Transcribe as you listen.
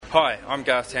Hi, I'm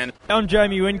Garth Tander. I'm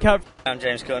Jamie Whincup. I'm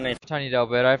James Courtney. Tony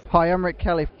D'Alberto. Hi, I'm Rick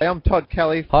Kelly. Hey, I'm Todd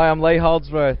Kelly. Hi, I'm Lee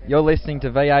Holdsworth. You're listening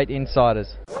to V8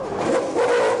 Insiders.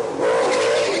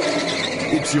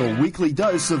 It's your weekly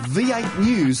dose of V8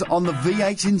 news on the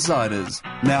V8 Insiders.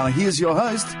 Now here's your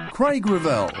host, Craig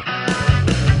Revell.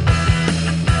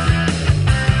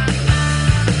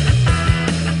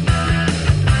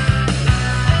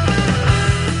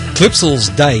 Clipsel's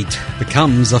date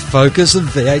becomes a focus of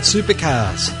V8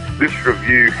 supercars. This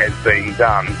review has been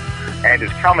done and has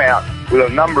come out with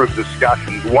a number of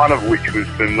discussions, one of which was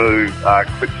to move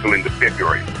Clipsal into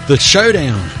February. The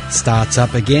showdown starts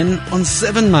up again on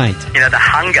 7, mate. You know, the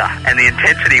hunger and the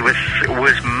intensity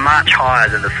was much higher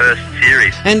than the first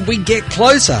series. And we get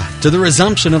closer to the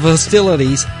resumption of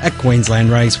hostilities at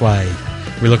Queensland Raceway.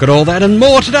 We look at all that and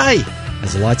more today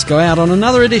as the lights go out on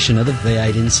another edition of the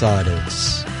V8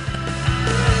 Insiders.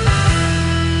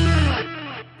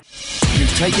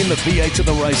 Take in the V8 to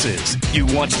the races. You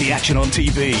watch the action on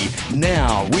TV.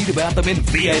 Now read about them in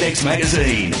V8X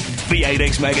Magazine.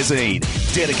 V8X Magazine,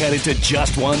 dedicated to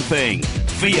just one thing,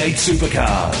 V8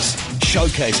 supercars.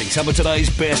 Showcasing some of today's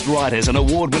best writers and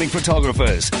award-winning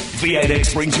photographers.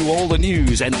 V8X brings you all the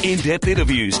news and in-depth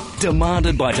interviews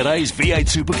demanded by today's V8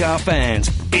 supercar fans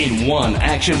in one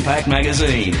action-packed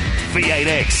magazine.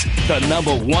 V8X, the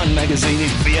 #1 magazine in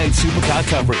V8 supercar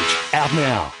coverage. Out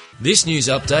now. This news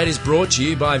update is brought to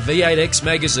you by V8X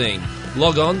Magazine.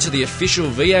 Log on to the official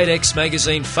V8X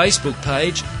Magazine Facebook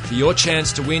page for your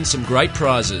chance to win some great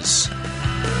prizes.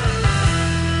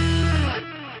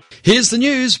 Here's the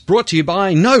news brought to you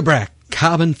by Nobrac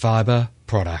Carbon Fibre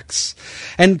Products.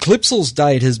 And Clipsel's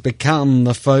date has become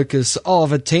the focus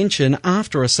of attention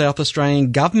after a South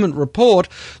Australian government report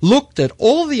looked at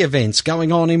all the events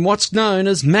going on in what's known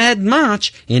as Mad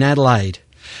March in Adelaide.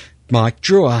 Mike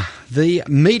Drewer, the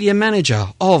media manager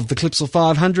of the Clipsal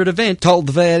 500 event, told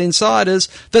the V8 Insiders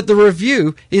that the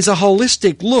review is a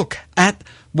holistic look at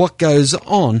what goes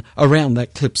on around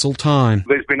that Clipsal time.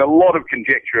 There's been a lot of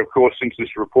conjecture, of course, since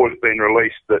this report has been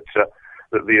released that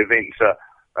the event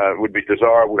would be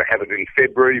desirable to have it in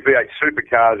February. V8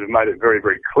 Supercars have made it very,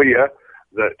 very clear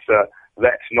that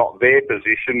that's not their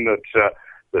position, that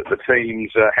the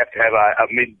teams have to have a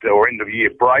mid or end of year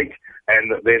break, and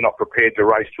that they're not prepared to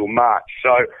race till March.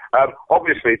 So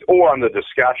obviously it's all under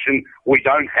discussion. We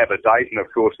don't have a date, and of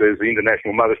course there's the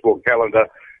International Motorsport calendar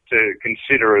to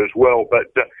consider as well. But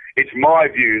it's my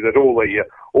view that all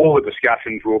the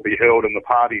discussions will be held and the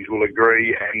parties will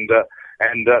agree, and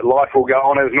life will go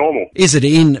on as normal. Is it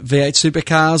in V8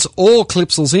 Supercars or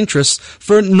Clipsel's interest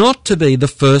for it not to be the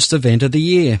first event of the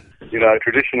year? You know,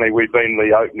 traditionally we've been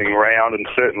the opening round, and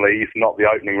certainly, if not the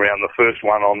opening round, the first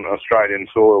one on Australian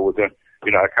soil with a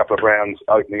couple of rounds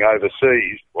opening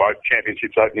overseas, or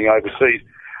championships opening overseas.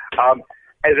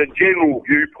 As a general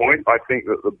viewpoint, I think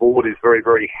that the board is very,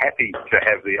 very happy to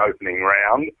have the opening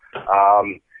round.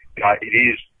 It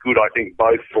is good, I think,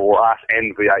 both for us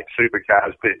and V8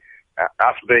 Supercars, but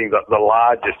us being the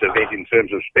largest event in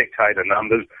terms of spectator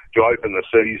numbers to open the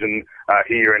season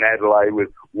here in Adelaide with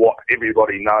what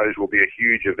everybody knows will be a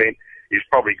huge event is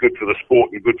probably good for the sport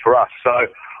and good for us. So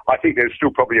I think there's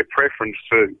still probably a preference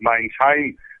to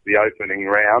maintain the opening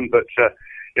round, but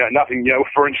nothing,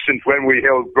 for instance, when we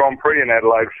held Grand Prix in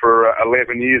Adelaide for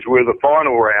 11 years, we were the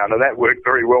final round, and that worked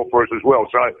very well for us as well.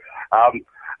 So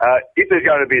if there's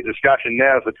going to be a discussion,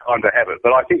 now's the time to have it.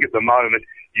 But I think at the moment,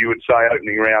 you would say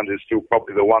opening round is still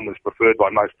probably the one that's preferred by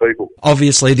most people.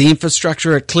 Obviously, the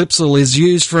infrastructure at Clipsal is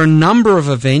used for a number of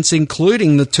events,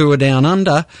 including the Tour Down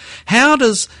Under. How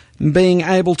does being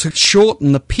able to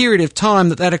shorten the period of time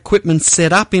that equipment's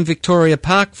set up in Victoria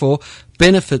Park for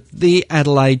benefit the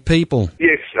Adelaide people?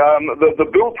 Yes, the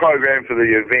build program for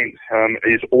the event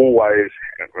is always,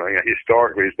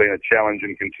 historically, has been a challenge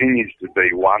and continues to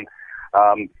be one.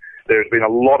 There's been a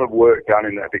lot of work done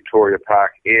in that Victoria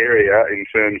Park area in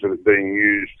terms of it being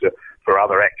used for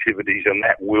other activities, and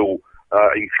that will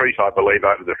increase, I believe,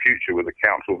 over the future, with the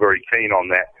council very keen on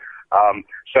that.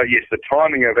 So yes, the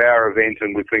timing of our event,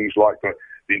 and with things like the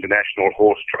international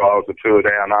horse trials, the Tour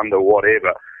Down Under,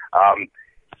 whatever,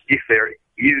 if there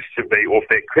is to be, or if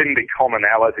there can be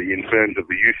commonality in terms of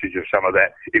the usage of some of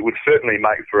that, it would certainly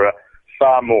make for a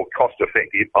far more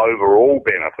cost-effective overall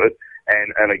benefit.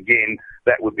 And again,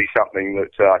 that would be something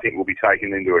that I think will be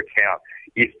taken into account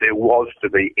if there was to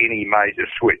be any major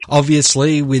switch.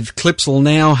 Obviously, with Clipsal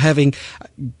now having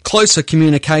closer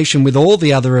communication with all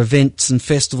the other events and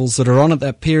festivals that are on at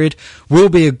that period, will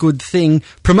be a good thing,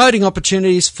 promoting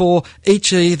opportunities for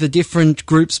each of the different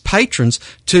groups' patrons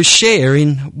to share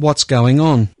in what's going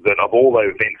on. That of all the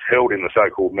events held in the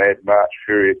so-called Mad March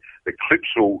period, the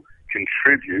Clipsal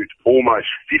contribute almost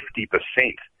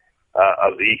 50%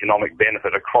 of the economic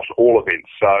benefit across all events.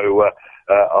 So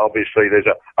obviously there's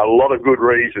a lot of good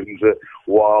reasons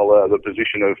while the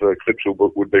position of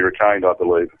Clipsal would be retained, I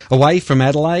believe. Away from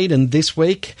Adelaide, and this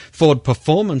week, Ford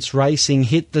Performance Racing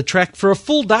hit the track for a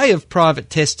full day of private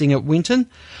testing at Winton.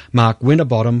 Mark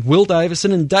Winterbottom, Will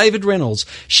Davison and David Reynolds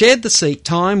shared the seat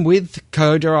time with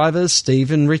co-drivers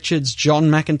Stephen Richards, John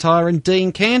McIntyre and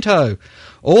Dean Canto.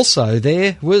 Also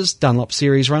there was Dunlop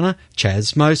Series runner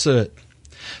Chaz Mosert.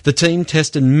 The team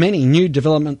tested many new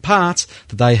development parts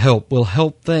that they hope will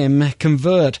help them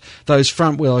convert those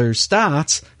front-wheel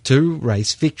starts to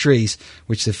race victories,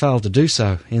 which they failed to do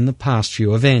so in the past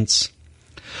few events.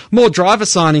 More driver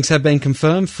signings have been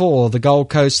confirmed for the Gold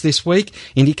Coast this week.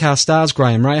 IndyCar stars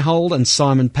Graham Rahal and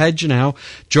Simon Pagenaud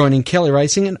joining Kelly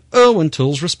Racing and Irwin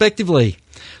Tools respectively.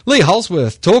 Lee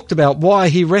Holsworth talked about why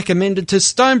he recommended to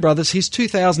Stone Brothers his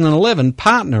 2011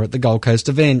 partner at the Gold Coast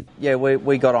event. Yeah,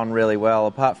 we got on really well.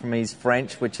 Apart from his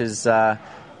French, which is,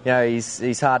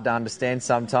 he's hard to understand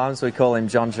sometimes. We call him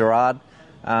Jean Girard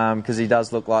because he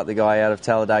does look like the guy out of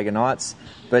Talladega Nights.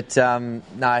 But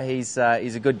no, he's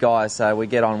a good guy, so we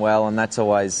get on well, and that's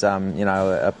always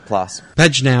a plus.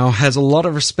 Pagenaud has a lot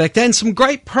of respect and some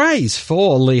great praise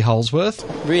for Lee Holsworth.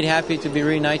 Really happy to be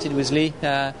reunited with Lee.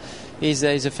 He's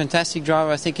a fantastic driver.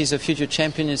 I think he's a future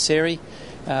champion in series.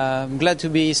 I'm glad to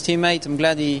be his teammate. I'm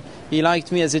glad he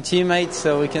liked me as a teammate,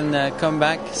 so we can come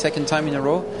back second time in a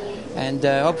row and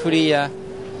hopefully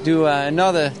do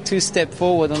another two-step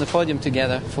forward on the podium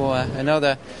together for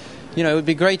another. It would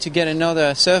be great to get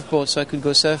another surfboard so I could go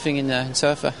surfing in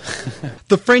Surfer.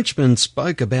 The Frenchman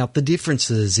spoke about the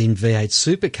differences in V8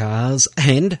 supercars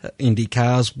and Indy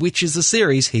cars, which is the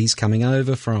series he's coming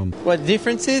over from. What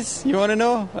differences? You want to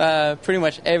know? Pretty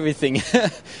much everything.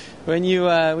 When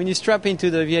you strap into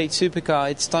the V8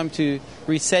 supercar, it's time to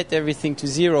reset everything to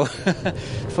zero.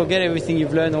 Forget everything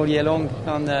you've learned all year long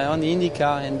on the Indy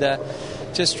car and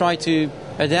just try to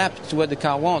adapt to what the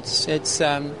car wants. It's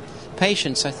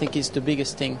patience, I think, is the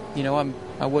biggest thing.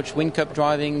 I watch Whincup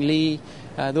driving, Lee,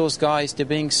 those guys, they're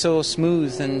being so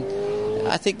smooth, and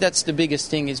I think that's the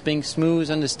biggest thing, is being smooth,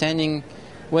 understanding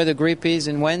where the grip is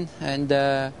and when, and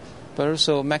but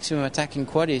also maximum attack in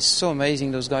quad is so amazing,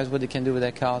 those guys, what they can do with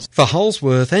their cars. For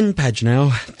Holsworth and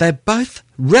Pagenaud, they're both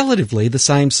relatively the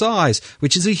same size,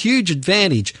 which is a huge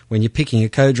advantage when you're picking a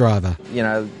co-driver.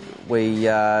 We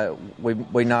know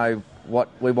what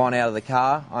we want out of the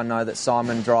car. I know that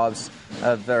Simon drives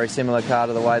a very similar car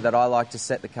to the way that I like to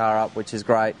set the car up, which is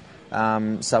great.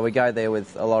 So we go there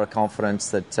with a lot of confidence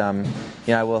that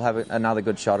we'll have another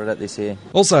good shot at it this year.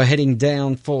 Also heading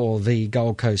down for the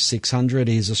Gold Coast 600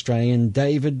 is Australian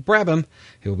David Brabham,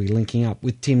 who'll be linking up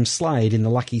with Tim Slade in the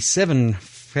Lucky 7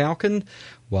 Falcon,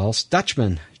 whilst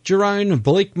Dutchman Jerome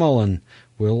Bleekmolen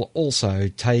will also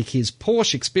take his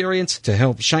Porsche experience to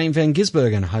help Shane van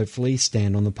Gisbergen hopefully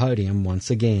stand on the podium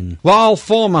once again. While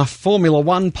former Formula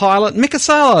One pilot Mika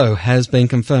Salo has been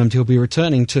confirmed he'll be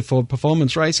returning to Ford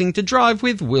Performance Racing to drive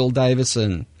with Will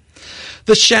Davison.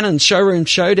 The Shannon Showroom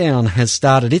Showdown has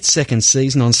started its second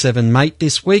season on 7 Mate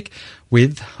this week.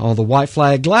 With the White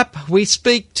Flag Lap, we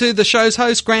speak to the show's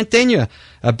host Grant Denyer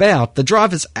about the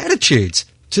drivers' attitudes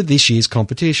to this year's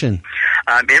competition.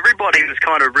 Everybody was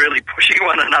kind of really pushing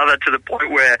one another to the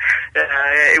point where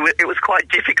it was quite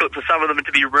difficult for some of them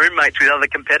to be roommates with other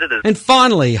competitors. And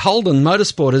finally, Holden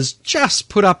Motorsport has just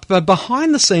put up a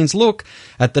behind-the-scenes look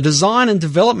at the design and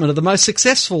development of the most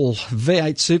successful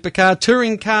V8 supercar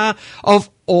touring car of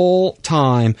all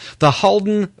time, the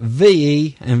Holden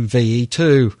VE and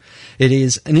VE2. It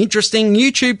is an interesting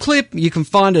YouTube clip. You can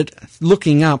find it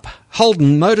looking up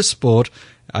Holden Motorsport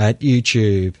at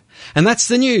YouTube. And that's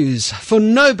the news for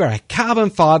Nobrac Carbon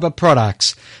Fibre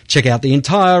Products. Check out the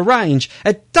entire range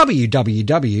at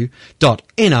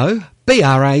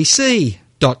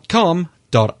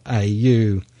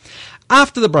www.nobrac.com.au.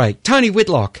 After the break, Tony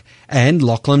Whitlock and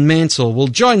Lachlan Mansell will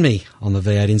join me on the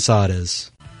V8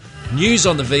 Insiders. News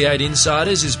on the V8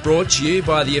 Insiders is brought to you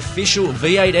by the official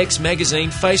V8X Magazine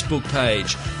Facebook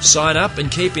page. Sign up and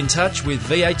keep in touch with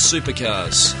V8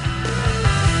 Supercars.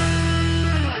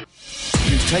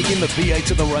 You've taken the V8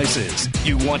 to the races.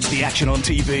 You watch the action on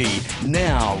TV.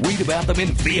 Now read about them in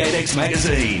V8X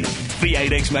Magazine.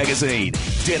 V8X Magazine,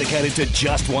 dedicated to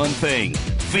just one thing,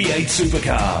 V8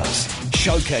 Supercars.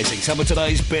 Showcasing some of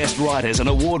today's best writers and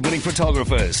award-winning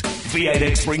photographers,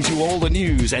 V8X brings you all the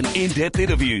news and in-depth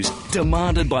interviews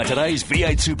demanded by today's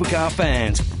V8 Supercar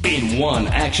fans in one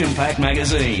action-packed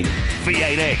magazine.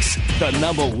 V8X, the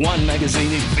 #1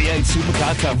 magazine in V8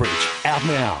 Supercar coverage. Out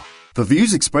now. The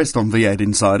views expressed on V8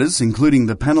 Insiders, including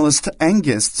the panellists and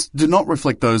guests, do not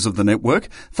reflect those of the network,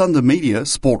 Thunder Media,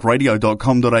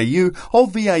 sportradio.com.au or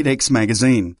V8X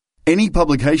Magazine. Any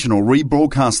publication or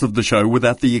rebroadcast of the show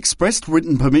without the expressed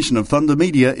written permission of Thunder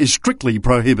Media is strictly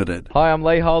prohibited. Hi, I'm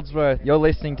Lee Holdsworth. You're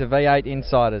listening to V8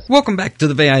 Insiders. Welcome back to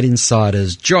the V8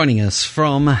 Insiders. Joining us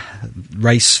from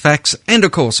Race Facts and,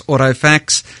 of course, Auto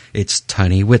Facts, it's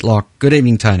Tony Whitlock. Good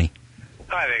evening, Tony.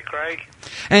 Hi there, Craig.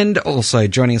 And also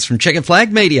joining us from Checkered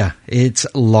Flag Media, it's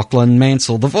Lachlan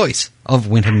Mansell, the voice of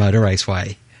Winton Motor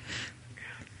Raceway.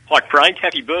 Hi, Craig.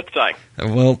 Happy birthday.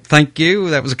 Well, thank you.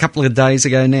 That was a couple of days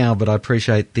ago now, but I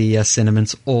appreciate the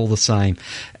sentiments all the same.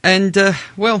 And,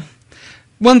 well,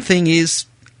 one thing is,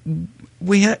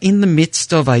 we are in the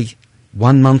midst of a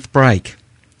 1 month break.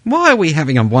 Why are we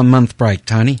having a 1 month break,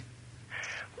 Tony?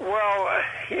 Well,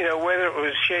 whether it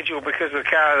was scheduled because of the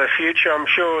car of the future, I'm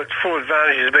sure it's full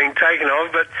advantage is being taken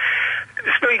of. But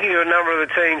speaking to a number of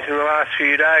the teams in the last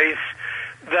few days,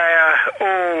 they are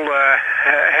all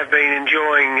have been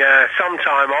enjoying some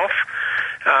time off,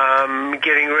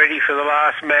 getting ready for the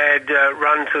last mad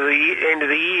run to the end of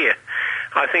the year.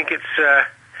 I think it's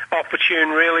opportune,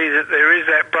 really, that there is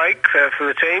that break for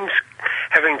the teams,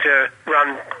 having to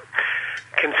run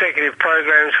consecutive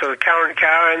programs for the current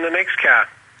car and the next car.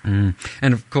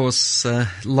 And of course,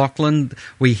 Lachlan,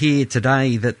 we hear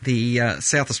today that the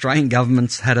South Australian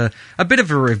government's had a bit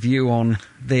of a review on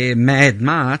their Mad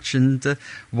March, and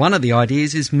one of the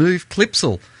ideas is move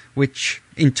Clipsal, which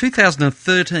in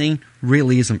 2013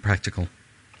 really isn't practical.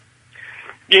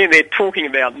 Yeah, they're talking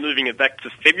about moving it back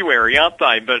to February, aren't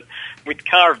they? But with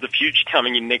Car of the Future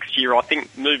coming in next year, I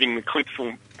think moving the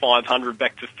Clipsal 500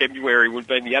 back to February would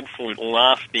be the absolute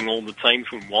last thing all the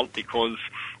teams would want, because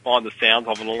by the sounds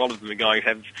of it, a lot of them are going to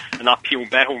have an uphill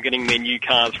battle getting their new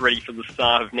cars ready for the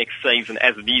start of next season,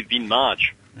 as it is in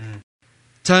March.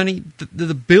 Tony,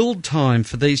 the build time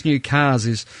for these new cars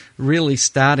is really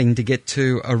starting to get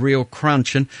to a real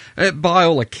crunch, and by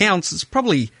all accounts, it's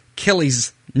probably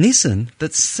Kelly's Nissan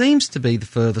that seems to be the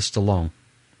furthest along.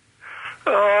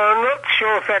 I'm not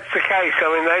sure if that's the case.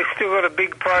 I mean, they've still got a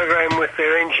big program with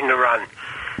their engine to run.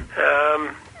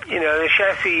 The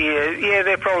chassis,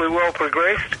 they're probably well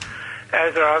progressed,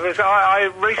 as are others.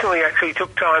 I recently actually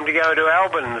took time to go to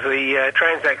Albans, the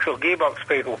transaxle gearbox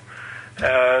people,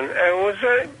 and was,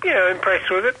 impressed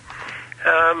with it.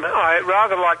 I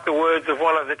rather like the words of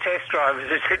one of the test drivers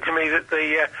who said to me that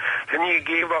the new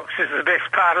gearbox is the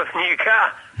best part of the new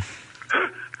car.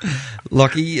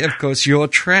 Lockie, of course, your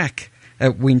track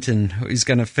at Winton is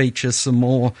going to feature some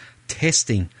more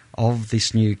testing of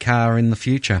this new car in the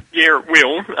future. Yeah, it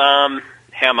will.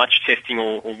 How much testing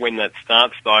or when that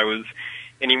starts, though, is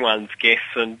anyone's guess.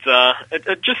 And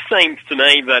it just seems to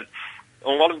me that a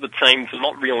lot of the teams are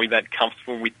not really that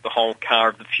comfortable with the whole Car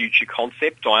of the Future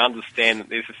concept. I understand that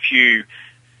there's a few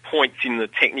points in the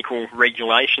technical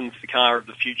regulations for Car of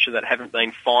the Future that haven't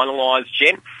been finalised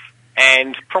yet,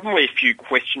 and probably a few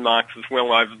question marks as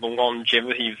well over the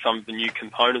longevity of some of the new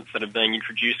components that are being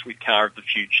introduced with Car of the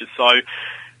Future. So,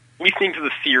 listening to the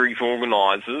series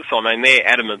organisers, I mean, they're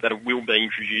adamant that it will be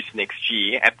introduced next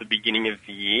year at the beginning of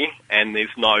the year, and there's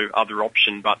no other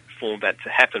option but for that to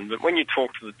happen. But when you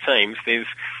talk to the teams, there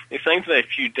seems to be a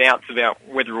few doubts about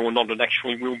whether or not it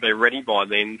actually will be ready by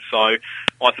then. So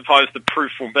I suppose the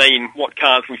proof will be in what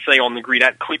cars we see on the grid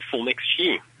at Clipsal next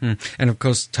year. And of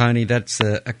course, Tony, that's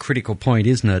a critical point,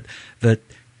 isn't it? That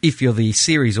if you're the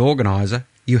series organiser,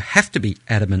 you have to be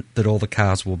adamant that all the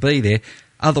cars will be there.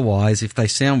 Otherwise, if they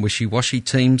sound wishy-washy,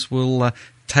 teams will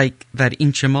take that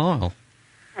inch a mile.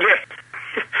 Yes,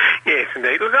 yes,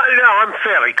 indeed. Look, I'm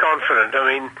fairly confident.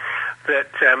 I mean,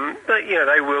 that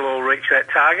they will all reach that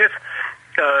target.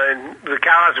 The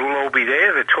cars will all be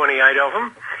there, the 28 of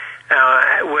them.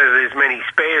 Whether there's many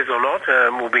spares or not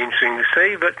will be interesting to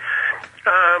see. But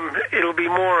it'll be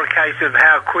more a case of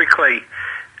how quickly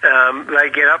they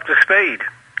get up to speed,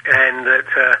 and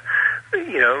that.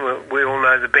 We all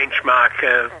know the benchmark,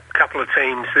 a couple of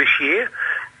teams this year,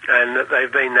 and that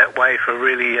they've been that way for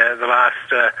really the last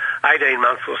 18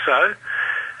 months or so.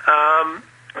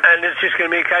 And it's just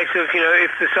going to be a case of,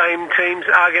 if the same teams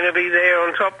are going to be there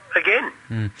on top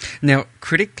again. Now,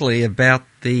 critically about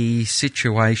the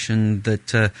situation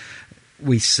that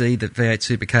we see that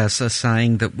V8 Supercars are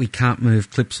saying that we can't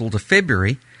move Clipsal to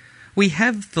February, we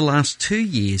have the last 2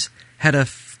 years had a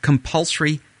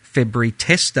compulsory February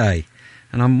test day.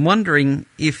 And I'm wondering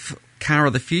if Car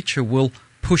of the Future will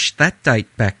push that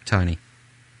date back, Tony.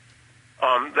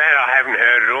 That I haven't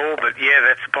heard at all, but yeah,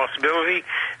 that's a possibility.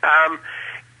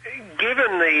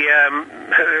 Given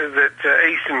that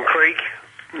Eastern Creek,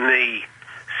 the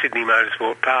Sydney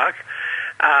Motorsport Park,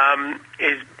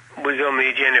 was on the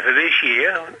agenda for this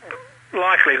year.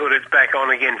 Likelihood it's back on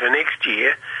again for next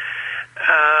year.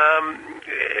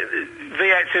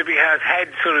 V8 Supercars had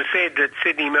sort of said that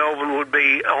Sydney-Melbourne would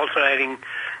be alternating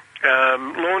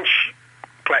launch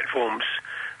platforms.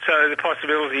 So the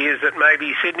possibility is that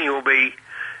maybe Sydney will be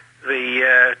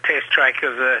the test track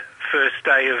of the first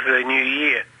day of the new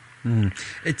year.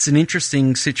 It's an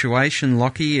interesting situation,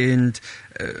 Lockie, and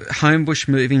Homebush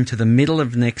moving to the middle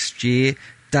of next year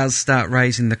does start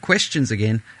raising the questions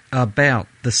again about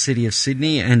the City of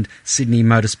Sydney and Sydney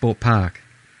Motorsport Park.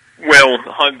 Well,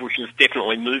 Homebush is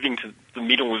definitely moving to the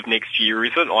middle of next year,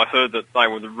 is it? I heard that they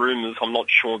were the rumours. I'm not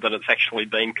sure that it's actually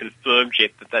been confirmed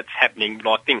yet that that's happening,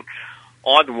 but I think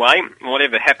either way,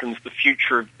 whatever happens, the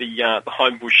future of the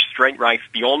Homebush Street Race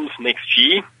beyond next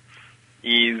year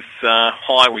is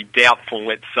highly doubtful,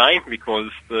 let's say,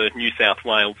 because the New South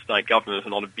Wales state government are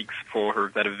not a big supporter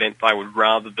of that event. They would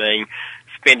rather be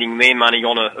spending their money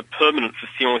on a permanent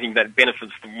facility that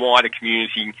benefits the wider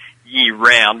community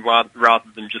year-round rather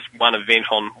than just one event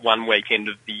on one weekend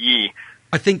of the year.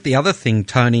 I think the other thing,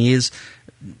 Tony, is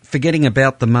forgetting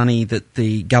about the money that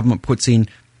the government puts in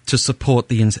to support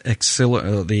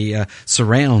the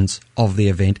surrounds of the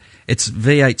event. It's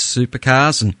V8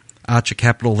 Supercars and Archer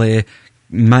Capital, their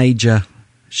major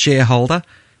shareholder,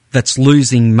 that's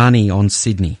losing money on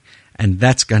Sydney. And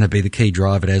that's going to be the key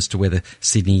driver as to whether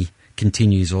Sydney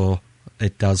continues or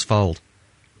it does fold.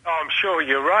 I'm sure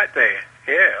you're right there.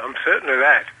 Yeah, I'm certain of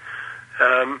that.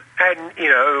 And, you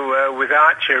know, with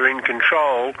Archer in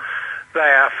control, they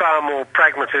are far more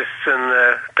pragmatists than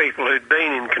the people who'd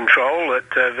been in control at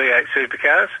V8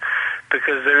 Supercars,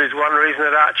 because there is one reason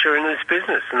that Archer are in this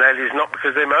business, and that is not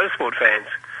because they're motorsport fans.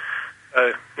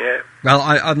 So, yeah. Well,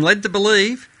 I'm led to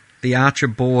believe the Archer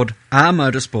board are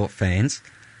motorsport fans,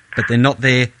 but they're not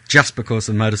there just because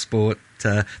of motorsport,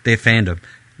 their fandom.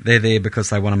 They're there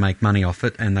because they want to make money off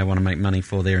it, and they want to make money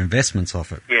for their investments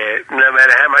off it. Yeah, no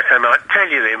matter how much they might tell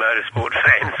you they're motorsport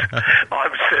fans,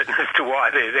 I'm certain as to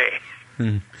why they're there.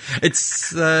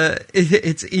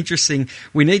 It's interesting.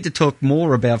 We need to talk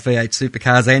more about V8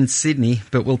 Supercars and Sydney,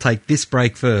 but we'll take this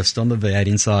break first on the V8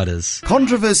 Insiders.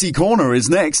 Controversy Corner is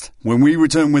next, when we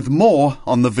return with more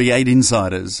on the V8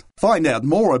 Insiders. Find out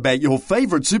more about your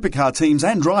favourite supercar teams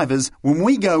and drivers when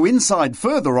we go inside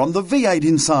further on the V8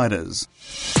 Insiders.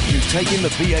 You take in the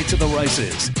V8 to the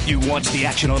races. You watch the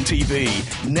action on TV.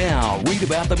 Now read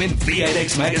about them in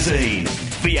V8X Magazine.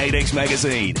 V8X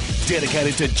Magazine,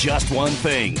 dedicated to just one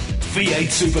thing, V8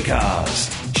 Supercars.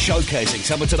 Showcasing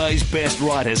some of today's best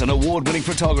writers and award-winning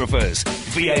photographers,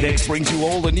 V8X brings you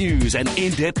all the news and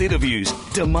in-depth interviews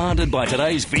demanded by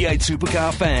today's V8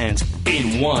 Supercar fans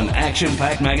in one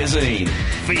action-packed magazine.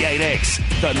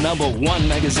 V8X, the #1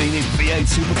 magazine in V8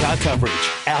 Supercar coverage.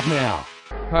 Out now.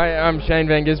 Hi, I'm Shane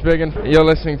Van Gisbergen. You're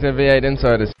listening to V8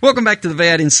 Insiders. Welcome back to the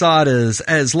V8 Insiders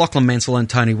as Lachlan Mansell and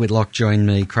Tony Whitlock join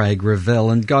me, Craig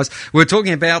Revell. And guys, we're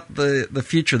talking about the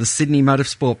future of the Sydney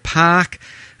Motorsport Park.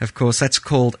 Of course, that's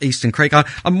called Eastern Creek.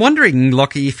 I'm wondering,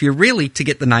 Lockie, if you really, to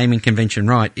get the naming convention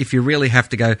right, if you really have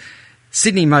to go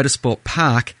Sydney Motorsport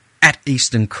Park at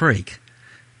Eastern Creek.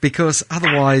 Because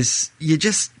otherwise, you're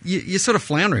sort of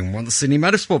floundering. Well, the Sydney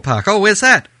Motorsport Park. Oh, where's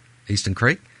that? Eastern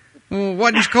Creek. Well,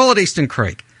 why did you call it Eastern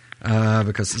Creek?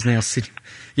 Because it's now Sydney.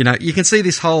 You know, you can see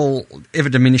this whole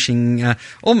ever-diminishing,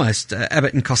 almost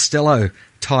Abbott and Costello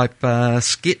type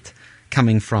skit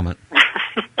coming from it.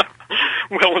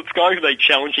 Well, it's going to be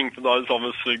challenging for those of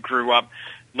us who grew up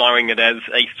knowing it as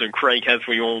Eastern Creek, as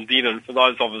we all did, and for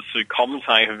those of us who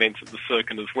commentate events at the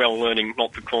circuit as well, learning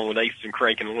not to call it Eastern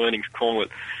Creek and learning to call it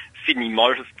Sydney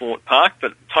Motorsport Park.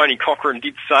 But Tony Cochrane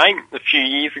did say a few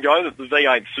years ago that the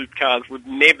V8 Supercars would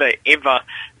never, ever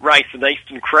race at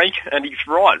Eastern Creek, and he's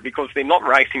right, because they're not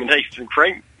racing at Eastern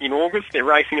Creek in August, they're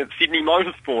racing at Sydney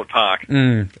Motorsport Park.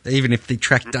 Even if the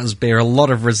track does bear a lot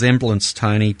of resemblance,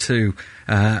 Tony, to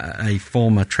a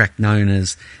former track known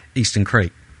as Eastern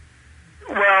Creek.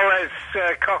 Well, as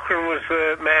Cochrane was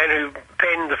the man who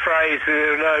penned the phrase,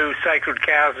 there are no sacred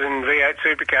cows in V8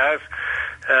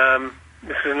 Supercars,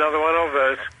 this is another one of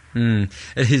those.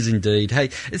 It is indeed. Hey,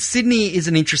 Sydney is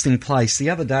an interesting place.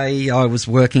 The other day I was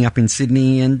working up in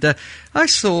Sydney and I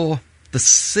saw the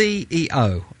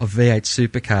CEO of V8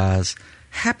 Supercars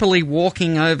happily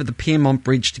walking over the Piermont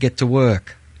Bridge to get to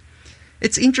work.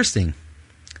 It's interesting.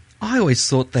 I always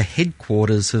thought the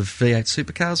headquarters of V8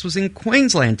 Supercars was in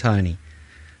Queensland, Tony.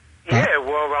 Yeah,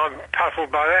 well, I'm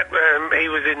puzzled by that. He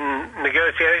was in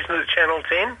negotiations at Channel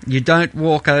 10. You don't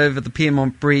walk over the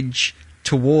Piermont Bridge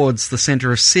towards the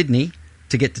centre of Sydney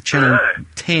to get to Channel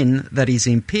 10 that is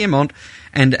in Piermont,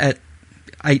 and at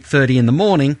 8:30 in the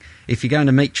morning, if you're going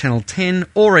to meet Channel 10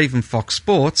 or even Fox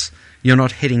Sports, you're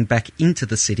not heading back into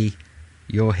the city,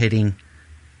 you're heading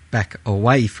back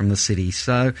away from the city.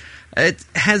 So it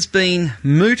has been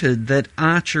mooted that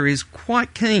Archer is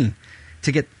quite keen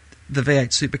to get the V8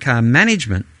 Supercar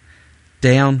management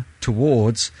down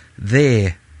towards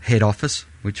their head office,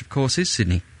 which of course is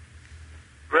Sydney.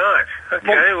 Right,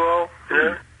 okay, well,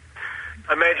 I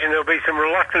imagine there'll be some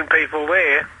reluctant people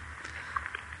there.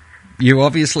 You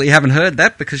obviously haven't heard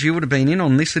that because you would have been in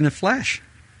on this in a flash.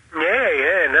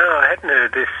 Yeah, no, I hadn't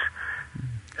heard this.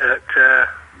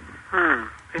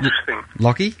 Interesting.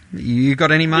 Lockie, you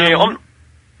got any mail? Yeah,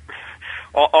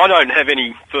 I don't have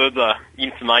any further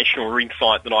information or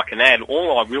insight that I can add.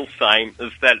 All I will say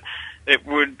is that it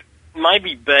would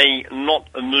maybe be not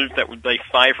a move that would be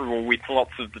favourable with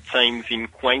lots of the teams in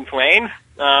Queensland.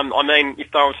 I mean,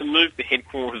 if they were to move the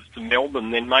headquarters to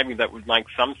Melbourne, then maybe that would make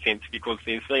some sense because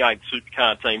there's V8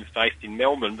 supercar teams based in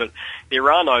Melbourne, but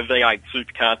there are no V8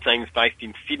 supercar teams based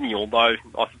in Sydney, although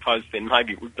I suppose then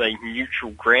maybe it would be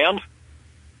neutral ground.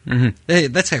 Mm-hmm. Yeah,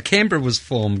 that's how Canberra was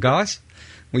formed, guys.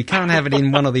 We can't have it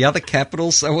in one of the other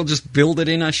capitals, so we'll just build it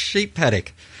in a sheep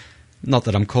paddock. Not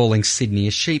that I'm calling Sydney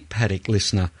a sheep paddock,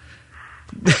 listener.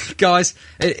 Guys,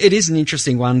 it is an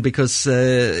interesting one because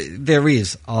there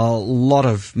is a lot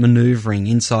of manoeuvring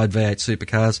inside V8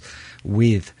 supercars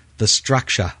with the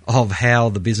structure of how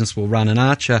the business will run. And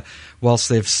Archer, whilst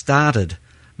they've started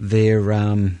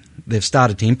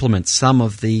to implement some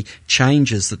of the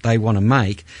changes that they want to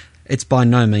make, it's by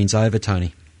no means over,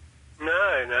 Tony. No,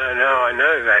 I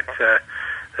know that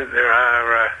there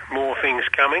are more things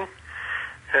coming.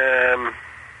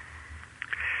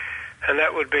 And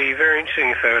that would be very interesting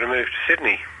if they were to move to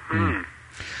Sydney.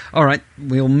 All right,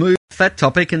 we'll move that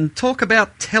topic and talk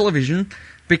about television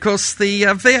because the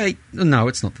V8... No,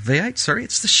 it's not the V8, sorry,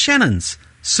 it's the Shannon's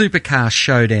Supercar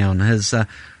Showdown has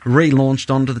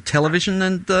relaunched onto the television.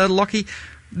 And, Lockie,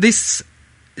 this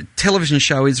television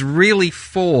show is really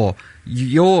for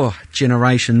your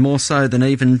generation more so than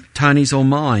even Tony's or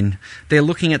mine. They're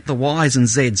looking at the Ys and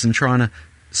Zs and trying to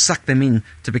suck them in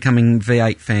to becoming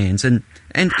V8 fans and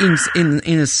in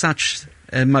as such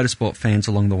motorsport fans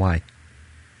along the way.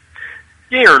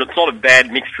 Yeah, and it's not a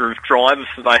bad mixture of drivers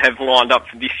that they have lined up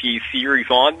for this year's series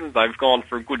either. They've gone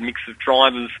for a good mix of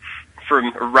drivers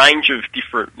from a range of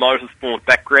different motorsport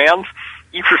backgrounds.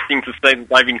 Interesting to see that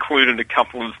they've included a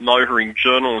couple of motoring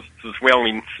journalists as well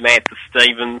in Samantha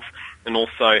Stevens and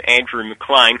also Andrew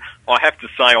McLean. I have to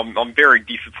say I'm very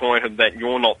disappointed that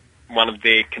you're not one of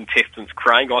their contestants,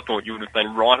 Craig. I thought you would have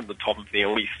been right at the top of their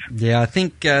list. Yeah, I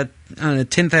think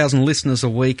 10,000 listeners a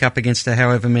week up against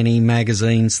however many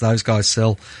magazines those guys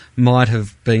sell might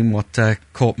have been what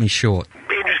caught me short.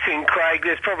 Interesting, Craig.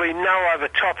 There's probably no other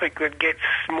topic that gets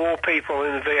more people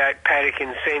in the V8 paddock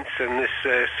incensed than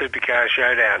this Supercar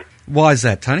Showdown. Why is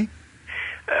that, Tony?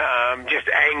 Just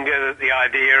anger at the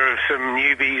idea of some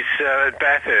newbies at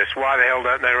Bathurst. Why the hell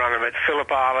don't they run them at Phillip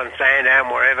Island,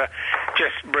 Sandown, wherever?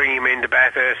 Just bring them into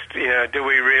Bathurst. Do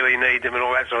we really need them and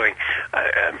all that sort of thing?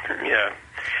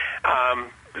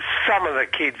 Some of the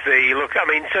kids there, you look, I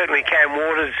mean, certainly Cam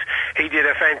Waters, he did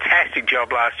a fantastic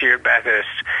job last year at Bathurst,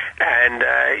 and,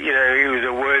 he was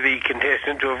a worthy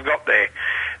contestant to have got there.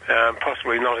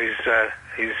 Possibly not his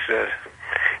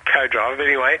co-driver, but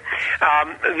anyway.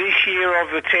 This year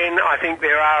of the 10, I think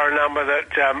there are a number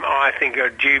that I think are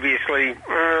dubiously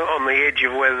on the edge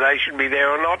of whether they should be there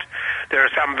or not. There are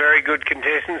some very good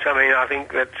contestants. I mean, I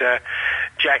think that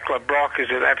Jack LeBrock is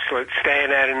an absolute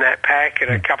standout in that pack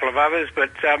and a couple of others,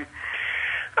 but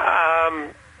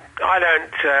I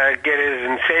don't get it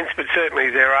as incensed, but certainly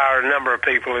there are a number of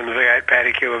people in the V8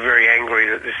 paddock who are very angry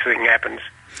that this thing happens.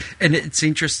 And it's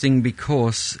interesting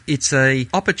because it's an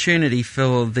opportunity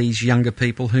for these younger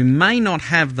people who may not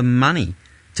have the money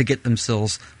to get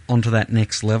themselves onto that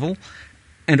next level.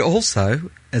 And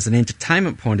also, as an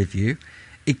entertainment point of view,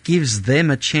 it gives them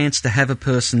a chance to have a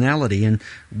personality. And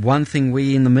one thing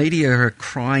we in the media are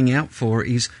crying out for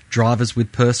is drivers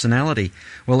with personality.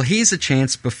 Well, here's a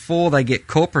chance before they get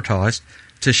corporatised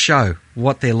to show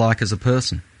what they're like as a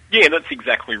person. Yeah, that's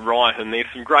exactly right, and there's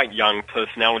some great young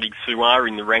personalities who are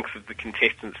in the ranks of the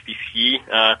contestants this year.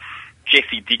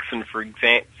 Jesse Dixon, for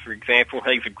example,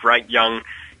 he's a great young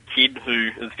kid who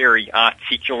is very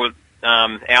articulate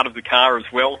out of the car as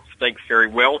well, speaks very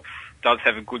well, does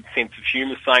have a good sense of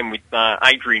humour. Same with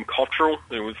Adrian Cottrell,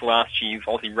 who was last year's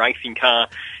Aussie racing car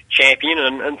champion,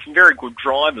 and some very good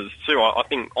drivers too. I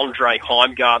think Andre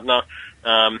Heimgartner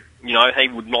he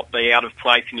would not be out of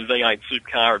place in a V8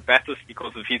 Supercar at Bathurst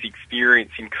because of his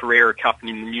experience in Carrera Cup and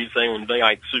in the New Zealand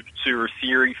V8 Super Tourer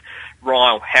Series.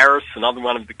 Ryle Harris, another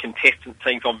one of the contestant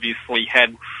teams, obviously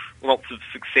had lots of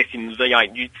success in the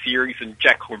V8 Ute Series, and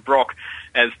Jack Le Brocq,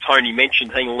 as Tony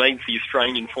mentioned, he leads the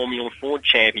Australian Formula Ford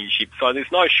Championship, so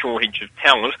there's no shortage of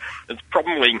talent. It's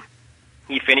probably,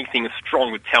 if anything, a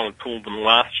stronger talent pool than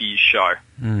last year's show.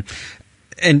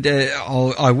 And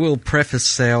I will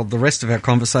preface the rest of our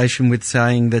conversation with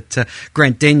saying that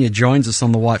Grant Denyer joins us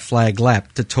on the White Flag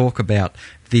Lap to talk about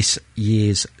this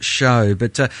year's show.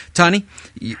 But Tony,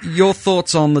 your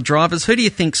thoughts on the drivers? Who do you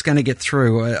think's going to get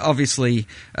through? Obviously,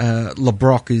 Le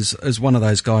Brocq is one of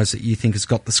those guys that you think has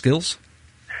got the skills.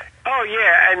 Oh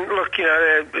yeah, and look,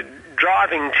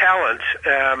 driving talent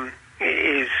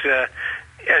is,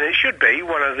 and it should be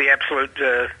one of the absolute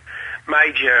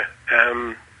major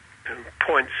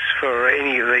points for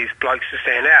any of these blokes to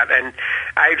stand out. And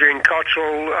Adrian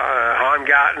Cottrell,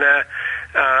 Heimgartner,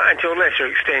 and to a lesser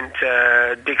extent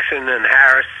Dixon and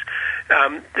Harris,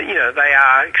 they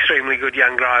are extremely good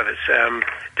young drivers,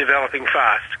 developing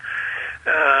fast.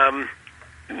 Other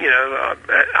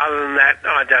than that,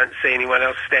 I don't see anyone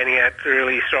else standing out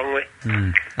really strongly.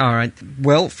 All right.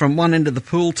 Well, from one end of the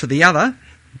pool to the other,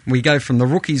 we go from the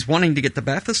rookies wanting to get to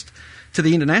Bathurst to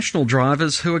the international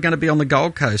drivers who are going to be on the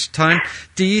Gold Coast. Tone,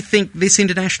 do you think this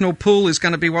international pool is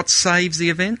going to be what saves the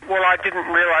event? Well, I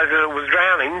didn't realise that it was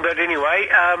drowning, but anyway,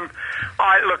 I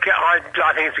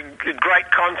think it's a great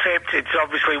concept. It's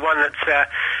obviously one that's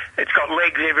it's got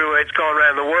legs everywhere. It's gone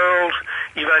around the world.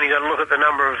 You've only got to look at the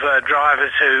number of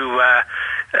drivers who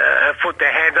have put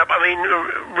their hands up. I mean,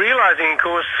 realising, of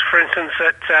course, for instance,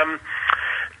 that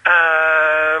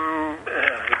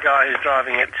the guy who's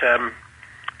driving it,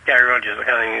 Gary Rogers, I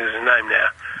can't think of his name now.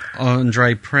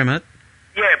 Andre Premat.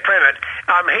 Yeah, Premat.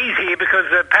 He's here because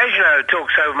Pagenaud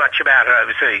talks so much about it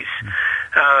overseas.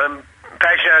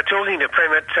 Pagenaud talking to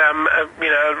Premat,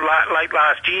 late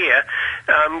last year,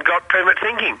 got Premat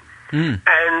thinking. And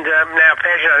now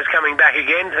Pagenaud's coming back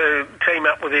again to team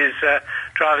up with his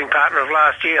driving partner of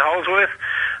last year, Holsworth.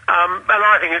 And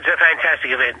I think it's a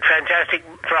fantastic event. Fantastic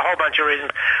for a whole bunch of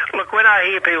reasons. Look, when I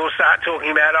hear people start talking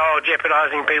about,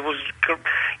 jeopardising people's,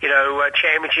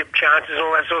 championship chances and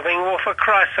all that sort of thing, well, for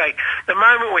Christ's sake, the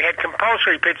moment we had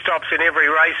compulsory pit stops in every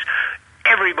race,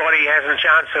 everybody has a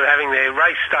chance of having their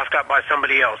race stuffed up by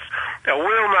somebody else. A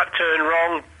wheel nut turn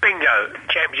wrong, bingo,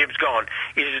 championship's gone.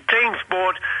 It is a team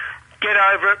sport. Get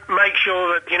over it. Make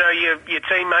sure that your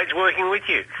teammates working with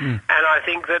you. And I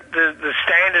think that the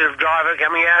standard of driver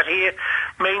coming out here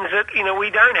means that we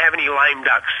don't have any lame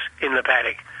ducks in the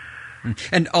paddock.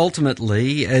 And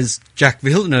ultimately, as Jacques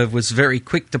Villeneuve was very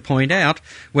quick to point out,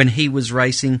 when he was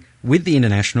racing with the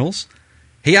internationals,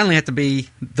 he only had to be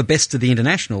the best of the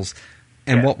internationals.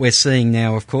 And what we're seeing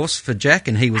now, of course, for Jack,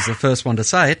 and he was the first one to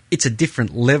say it, it's a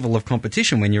different level of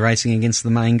competition when you're racing against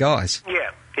the main guys. Yeah.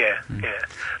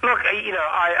 Look,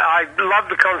 I love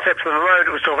the concepts of the road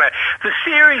it was talking about. The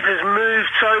series has moved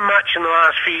so much in the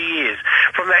last few years.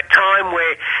 From that time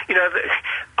where,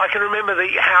 I can remember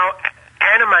how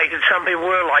animated some people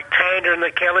were, like Tander and the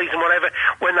Kellys and whatever,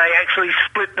 when they actually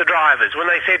split the drivers, when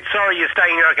they said, sorry, you're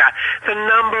staying in your car. The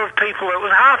number of people, it was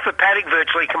half the paddock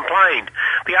virtually complained.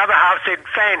 The other half said,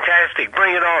 fantastic,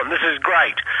 bring it on, this is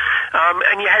great.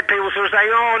 And you had people sort of saying,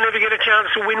 I'll never get a chance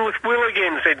to win with Will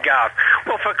again, said Garth.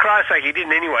 Well, for Christ's sake, he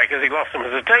didn't anyway, because he lost them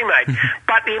as a teammate.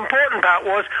 But the important part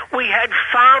was we had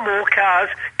far more cars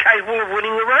capable of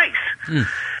winning the race.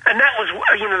 And that was,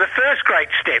 the first great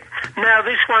step. Now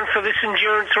this one for this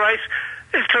endurance race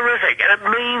is terrific, and it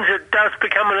means it does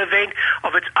become an event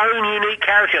of its own unique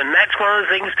character, and that's one of the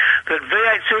things that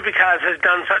V8 Supercars has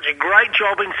done such a great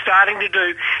job in starting to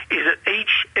do, is that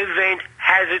each event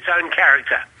has its own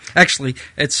character. Actually,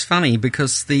 it's funny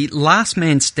because the last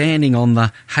man standing on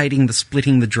the hating the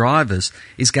splitting the drivers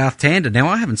is Garth Tander. Now,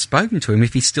 I haven't spoken to him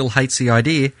if he still hates the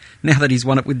idea now that he's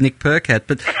won it with Nick Percat,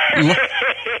 but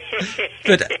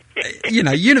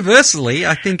universally,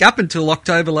 I think up until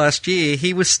October last year,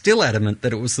 he was still adamant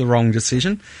that it was the wrong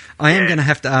decision. I am going to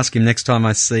have to ask him next time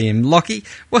I see him. Lockie,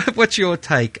 what's your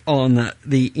take on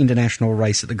the international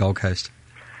race at the Gold Coast?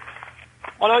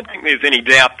 I don't think there's any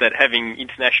doubt that having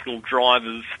international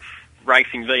drivers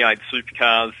racing V8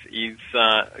 Supercars is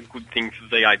a good thing for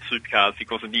V8 Supercars,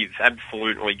 because it is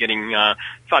absolutely getting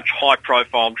such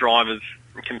high-profile drivers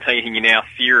competing in our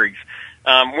series.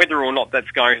 Whether or not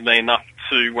that's going to be enough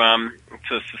to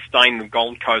to sustain the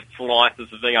Gold Coast life as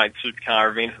a V8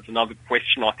 Supercar event is another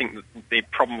question. I think that there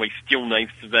probably still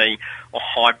needs to be a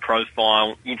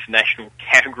high-profile international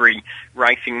category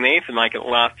racing there to make it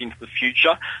last into the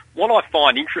future. What I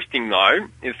find interesting, though,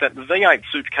 is that the V8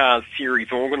 Supercars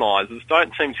series organisers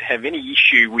don't seem to have any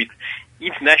issue with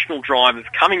international drivers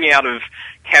coming out of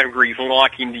categories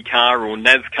like IndyCar or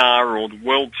NASCAR or the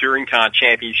World Touring Car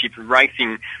Championship and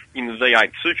racing in the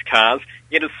V8 Supercars,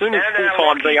 yet as soon as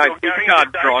full-time V8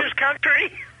 Supercar drivers...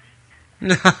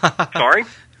 Sorry?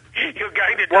 You're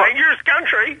going to dangerous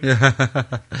country.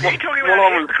 Are you talking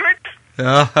about hypocrites?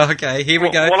 Okay, here we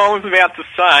go. What I was about to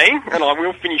say, and I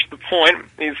will finish the point,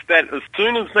 is that as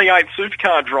soon as V8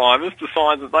 Supercar drivers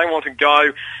decide that they want to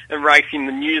go and race in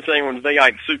the New Zealand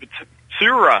V8 Super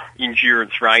Tourer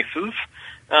endurance races,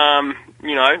 the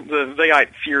V8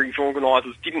 series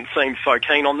organisers didn't seem so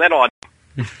keen on that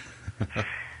idea.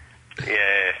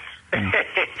 Yes.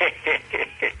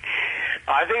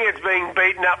 I think it's being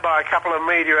beaten up by a couple of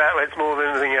media outlets more than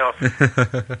anything else.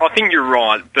 I think you're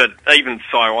right, but even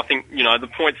so, I think, the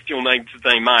point still needs to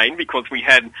be made because we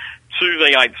had two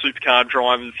V8 Supercar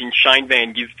drivers in Shane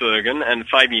Van Gisbergen and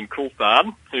Fabian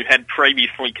Coulthard, who had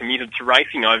previously committed to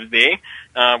racing over there,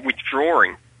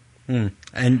 withdrawing.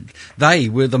 And they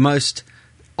were the most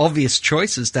obvious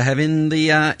choices to have in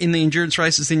the endurance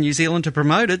races in New Zealand to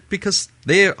promote it because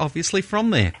they're obviously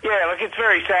from there. Yeah, look, it's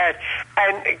very sad.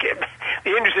 And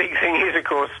the interesting thing is, of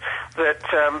course, that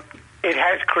it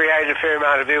has created a fair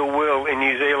amount of ill will in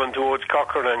New Zealand towards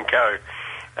Cochrane and Co.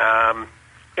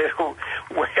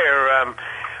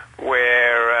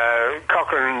 Where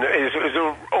Cochrane is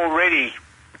already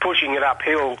pushing it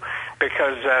uphill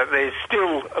because there's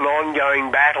still an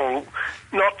ongoing battle,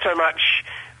 not so much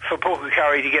for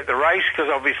Pukekohe to get the race, because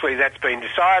obviously that's been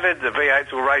decided. The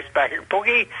V8s will race back at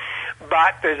Puke,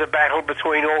 but there's a battle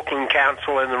between Auckland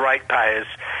Council and the ratepayers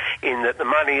in that the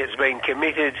money that's been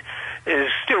committed,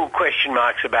 there's still question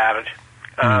marks about it.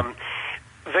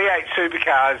 V8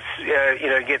 Supercars,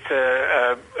 gets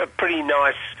a pretty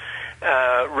nice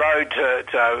road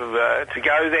to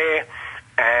go there,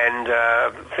 and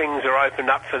things are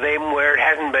opened up for them where it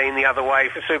hasn't been the other way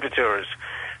for Super Tourers.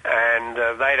 And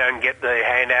they don't get the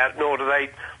handout, nor do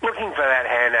they looking for that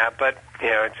handout. But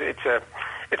it's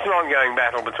an ongoing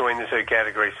battle between the two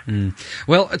categories.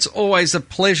 Well, it's always a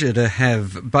pleasure to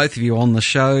have both of you on the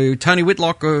show. Tony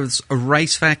Whitlock of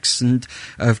Racefacts, and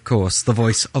of course the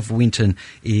voice of Winton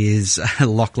is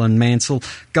Lachlan Mansell.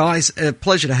 Guys, a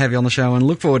pleasure to have you on the show, and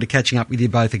look forward to catching up with you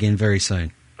both again very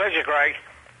soon. Pleasure, Craig.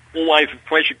 Always a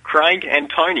pleasure, Craig and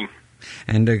Tony.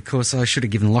 And, of course, I should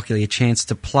have given Lockley a chance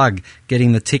to plug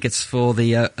getting the tickets for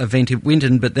the event at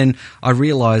Winton, but then I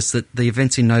realised that the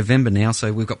event's in November now,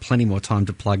 so we've got plenty more time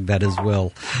to plug that as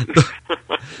well.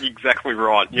 Exactly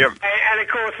right, yep. And of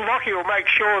course, Lockie will make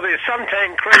sure there's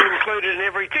suntan cream included in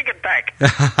every ticket pack.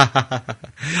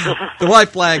 The White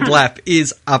Flag Lap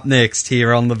is up next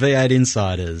here on the V8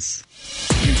 Insiders.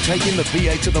 You've taken the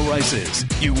V8 to the races.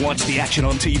 You watch the action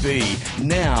on TV.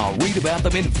 Now read about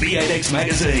them in V8X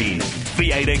Magazine.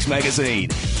 V8X Magazine,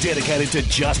 dedicated to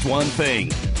just one thing,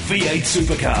 V8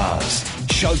 Supercars.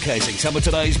 Showcasing some of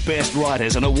today's best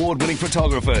writers and award-winning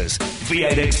photographers,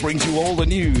 V8X brings you all the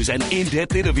news and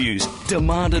in-depth interviews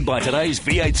demanded by today's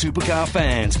V8 Supercar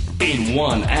fans in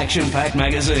one action-packed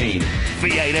magazine.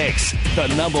 V8X, the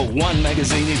 #1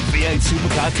 magazine in V8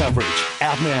 Supercar coverage.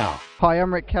 Out now. Hi,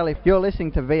 I'm Rick Kelly. You're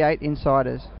listening to V8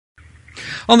 Insiders.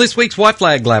 On this week's White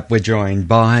Flag Lap, we're joined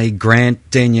by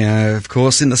Grant Denyer, of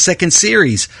course, in the second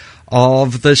series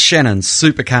of the Shannon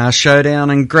Supercar Showdown.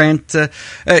 And Grant,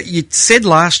 you said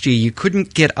last year you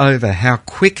couldn't get over how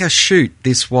quick a shoot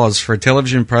this was for a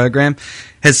television program.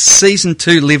 Has Season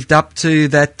 2 lived up to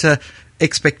that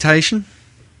expectation?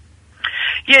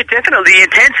 Yeah, definitely. The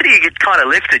intensity gets kind of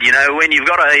lifted, when you've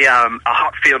got a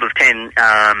hot field of 10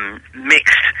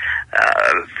 mixed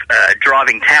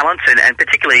driving talents and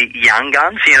particularly young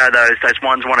guns, those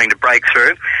ones wanting to break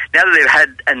through. Now that they've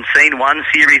had and seen one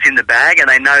series in the bag and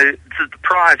they know that the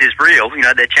prize is real,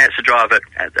 their chance to drive it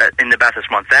in the Bathurst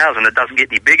 1000, it doesn't get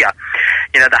any bigger.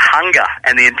 The hunger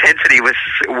and the intensity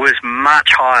was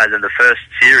much higher than the first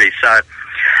series. So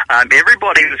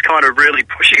everybody was kind of really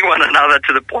pushing one another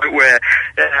to the point where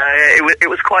it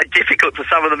was quite difficult for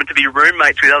some of them to be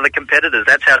roommates with other competitors.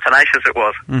 That's how tenacious it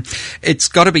was. It's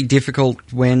got to be difficult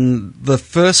when the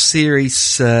first series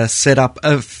set up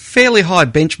a fairly high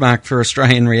benchmark for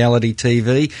Australian reality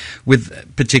TV,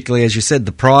 with particularly, as you said,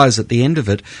 the prize at the end of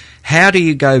it. How do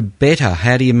you go better?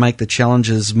 How do you make the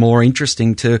challenges more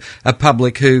interesting to a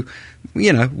public who,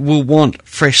 will want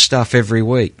fresh stuff every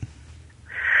week?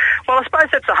 Well, I suppose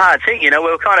that's a hard thing. We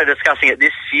were kind of discussing it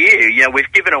this year. We've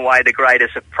given away the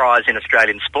greatest prize in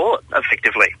Australian sport,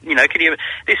 effectively.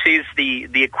 This is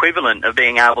the equivalent of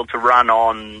being able to run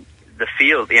on the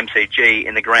field, the MCG,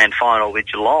 in the grand final with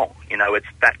Geelong. It's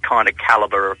that kind of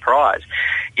calibre of prize.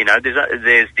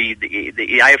 There's the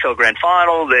AFL Grand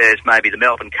Final, there's maybe the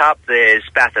Melbourne Cup, there's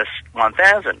Bathurst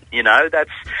 1000.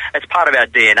 That's part of our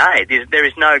DNA. There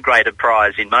is no greater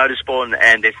prize in motorsport,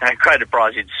 and there's no greater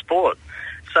prize in sport.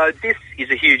 So this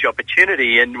is a huge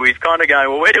opportunity, and we've kind of going,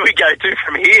 well, where do we go to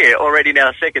from here? Already in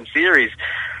our second series.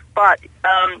 But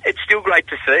it's still great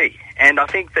to see, and I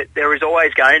think that there is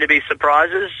always going to be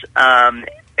surprises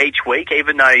each week,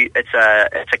 even though it's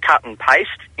a cut and paste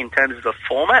in terms of the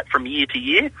format from year to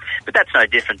year. But that's no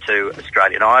different to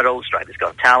Australian Idol, Australia's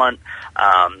Got Talent.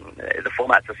 The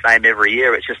format's the same every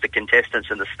year. It's just the contestants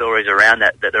and the stories around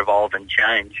that evolve and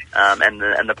change, and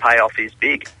the payoff is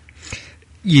big.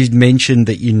 You mentioned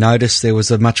that you noticed there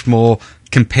was a much more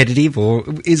competitive, or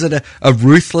is it a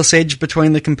ruthless edge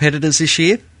between the competitors this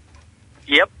year?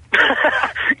 Yep.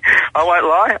 I won't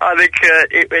lie. I think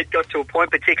it got to a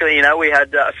point, particularly, we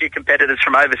had a few competitors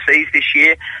from overseas this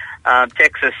year.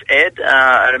 Texas Ed,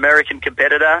 an American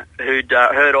competitor who'd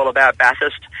heard all about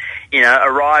Bathurst,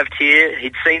 arrived here.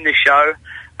 He'd seen the show,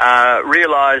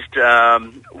 realised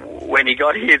when he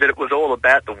got here that it was all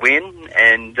about the win,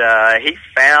 and he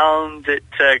found it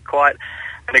quite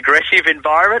an aggressive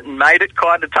environment and made it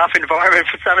quite a tough environment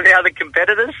for some of the other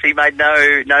competitors. He made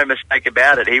no mistake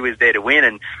about it. He was there to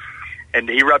win, and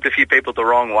he rubbed a few people the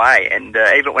wrong way. And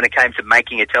even when it came to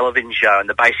making a television show and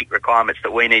the basic requirements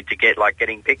that we need to get, like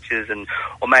getting pictures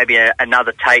or maybe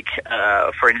another take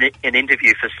for an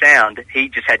interview for sound, he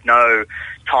just had no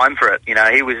time for it.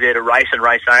 He was there to race and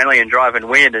race only and drive and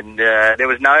win, and there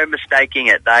was no mistaking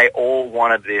it. They all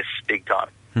wanted this big time.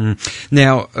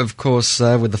 Now, of course,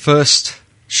 with the first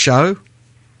show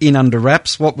in under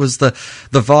wraps, what was the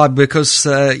vibe? Because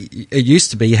it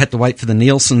used to be you had to wait for the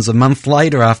Nielsen's a month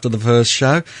later after the first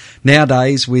show.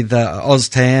 Nowadays, with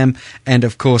OzTam and,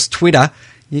 of course, Twitter,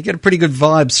 you get a pretty good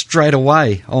vibe straight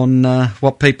away on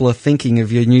what people are thinking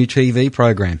of your new TV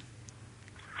program.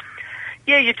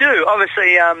 Yeah, you do.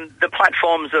 Obviously, the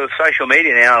platforms of social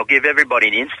media now give everybody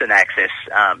an instant access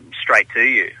straight to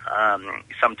you.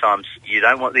 Sometimes you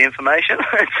don't want the information,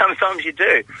 and sometimes you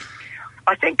do.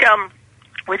 I think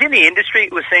within the industry,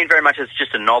 it was seen very much as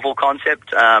just a novel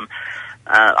concept.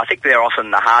 I think they're often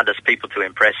the hardest people to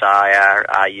impress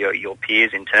are your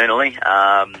peers internally.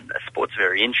 Sport's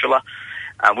very insular.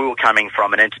 We were coming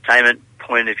from an entertainment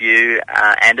point of view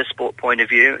and a sport point of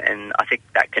view, and I think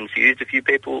that confused a few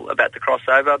people about the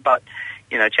crossover. But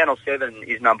Channel 7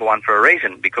 is number one for a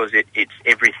reason, because it's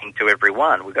everything to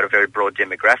everyone. We've got a very broad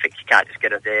demographic. You can't just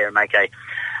get it there and make a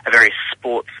very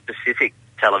sport-specific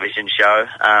television show,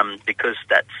 because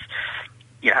that's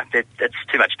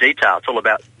too much detail. It's all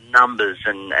about numbers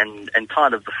and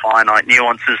kind of the finite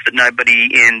nuances that nobody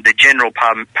in the general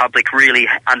public really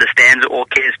understands or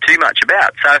cares too much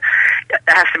about. So it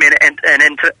has to be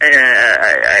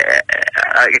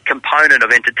a component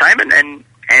of entertainment, and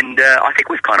I think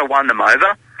we've kind of won them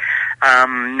over.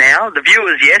 Now the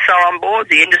viewers, yes, are on board.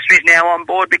 The industry's now on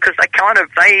board, because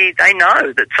they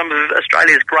know that some of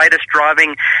Australia's greatest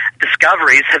driving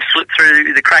discoveries have slipped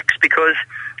through the cracks because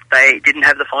they didn't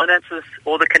have the finances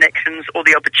or the connections or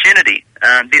the opportunity.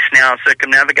 This now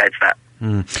circumnavigates that.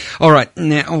 All right,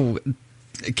 now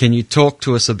can you talk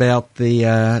to us about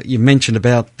you mentioned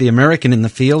about the American in the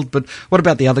field, but what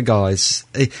about the other guys?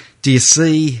 Do you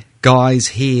see guys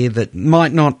here that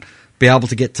might not be able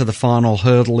to get to the final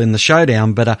hurdle in the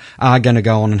showdown, but are going to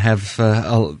go on and have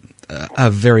a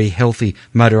very healthy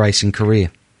motor racing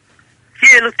career?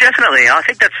 Yeah, look, definitely. I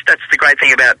think that's the great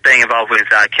thing about being involved with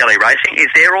Kelly Racing, is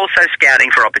they're also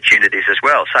scouting for opportunities as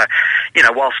well. So,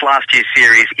 whilst last year's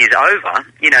series is over,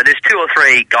 there's 2 or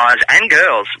 3 guys and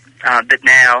girls that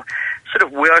now sort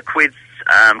of work with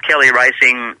Kelly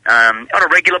Racing on a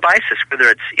regular basis, whether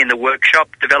it's in the workshop,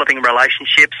 developing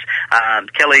relationships.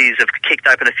 Kellys have kicked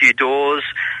open a few doors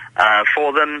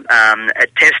for them.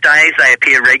 At test days, they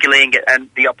appear regularly and get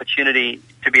the opportunity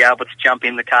to be able to jump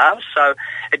in the cars. So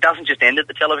it doesn't just end at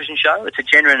the television show. It's a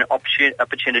genuine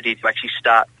opportunity to actually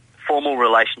start formal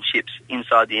relationships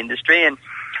inside the industry. And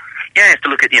you have to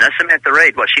look at, Samantha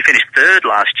Reid. She finished 3rd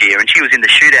last year, and she was in the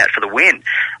shootout for the win.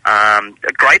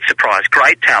 A great surprise,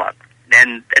 great talent.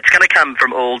 And it's going to come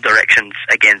from all directions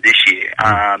again this year.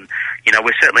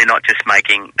 We're certainly not just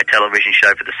making a television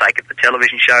show for the sake of the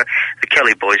television show. The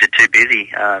Kelly boys are too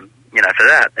busy for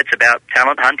that. It's about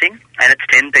talent hunting, and it's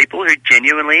 10 people who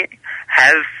genuinely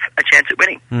have a chance at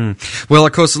winning. Well,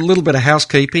 of course, a little bit of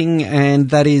housekeeping, and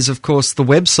that is, of course, the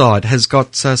website has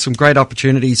got some great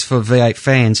opportunities for V8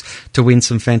 fans to win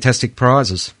some fantastic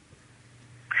prizes.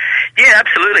 Yeah,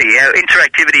 absolutely.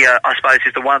 Interactivity, I suppose,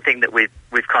 is the one thing that we've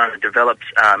kind of developed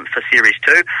for Series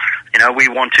 2. We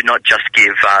want to not just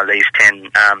give these 10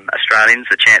 Australians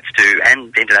a chance to,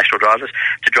 and international drivers,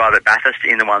 to drive at Bathurst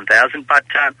in the 1000, but,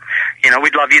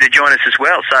 we'd love you to join us as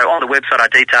well. So on the website are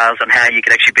details on how you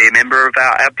can actually be a member of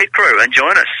our pit crew and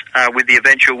join us with the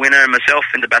eventual winner and myself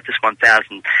in the Bathurst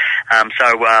 1000.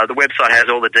 The website has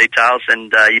all the details,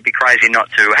 and you'd be crazy not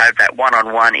to have that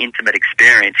one-on-one intimate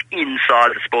experience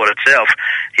inside the sport itself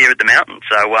here at the mountain.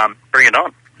 So bring it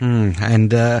on.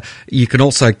 And you can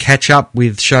also catch up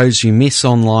with shows you miss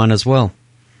online as well.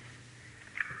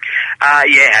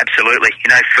 Yeah, absolutely.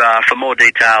 For more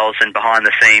details and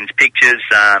behind-the-scenes pictures,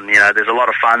 there's a lot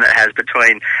of fun that has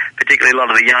between, particularly a lot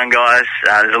of the young guys.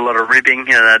 There's a lot of ribbing,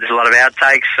 there's a lot of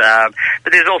outtakes,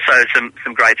 but there's also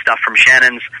some great stuff from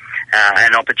Shannon's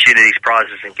and opportunities,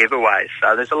 prizes and giveaways.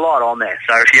 So there's a lot on there.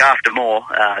 So if you're after more,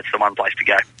 it's the one place to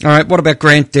go. All right, what about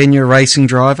Grant Denyer, racing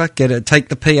driver? Take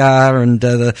the PR and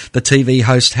the TV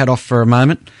host hat off for a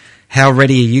moment. How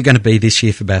ready are you going to be this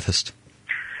year for Bathurst?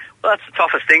 Well, that's the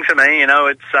toughest thing for me.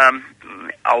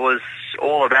 I was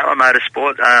all about my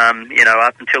motorsport,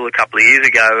 up until a couple of years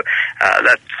ago.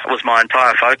 That was my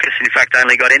entire focus. In fact, I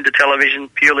only got into television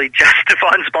purely just to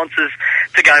find sponsors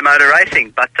to go motor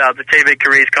racing. But the TV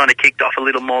career's kind of kicked off a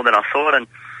little more than I thought, and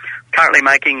currently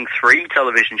making 3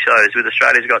 television shows with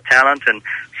Australia's Got Talent and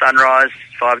Sunrise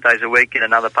 5 days a week in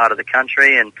another part of the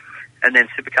country, and then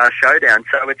Supercar Showdown.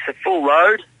 So it's a full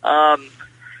load.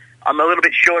 I'm a little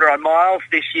bit shorter on miles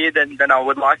this year than I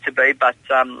would like to be, but,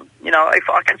 if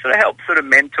I can sort of help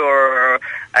mentor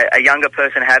a younger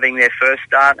person having their first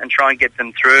start and try and get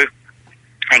them through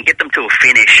and get them to a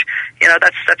finish,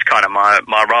 that's kind of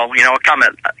my role. I come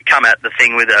at the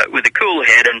thing with a cool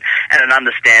head and an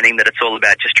understanding that it's all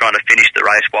about just trying to finish the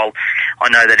race, while I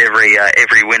know that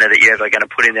every winner that you're ever going to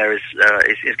put in there is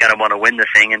going to want to win the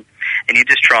thing, and you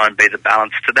just try and be the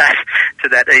balance to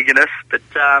that eagerness. But,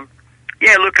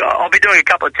 yeah, look, I'll be doing a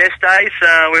couple of test days.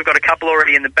 We've got a couple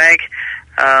already in the bank.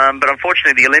 But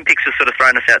unfortunately, the Olympics have sort of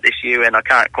thrown us out this year, and I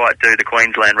can't quite do the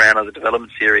Queensland round of the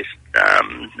development series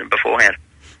beforehand.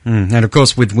 And, of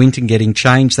course, with Winton getting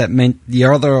changed, that meant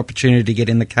your other opportunity to get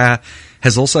in the car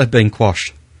has also been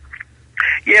quashed.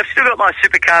 Yeah, I've still got my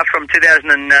supercar from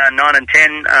 2009 and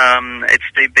 10.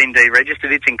 It's been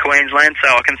deregistered. It's in Queensland, so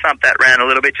I can thump that round a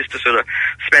little bit just to sort of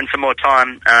spend some more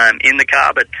time in the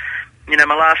car. But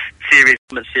my last series,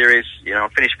 I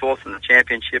finished 4th in the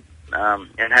championship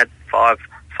and had five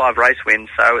race wins.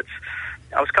 So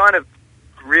I was kind of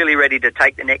really ready to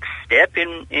take the next step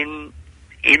in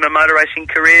my motor racing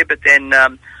career. But then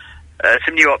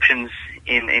some new options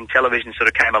in television sort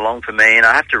of came along for me, and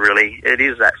I have to it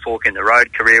is that fork in the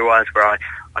road career-wise where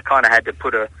I kind of had to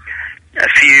put a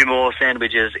few more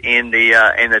sandwiches in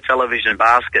the television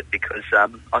basket, because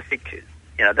I think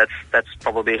that's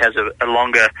probably has a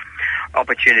longer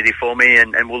opportunity for me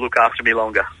and will look after me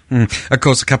longer. Of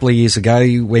course, a couple of years ago,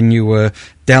 when you were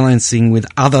dalliancing with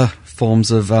other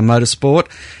forms of motorsport,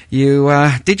 you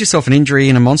did yourself an injury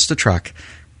in a monster truck.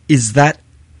 Is that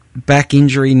back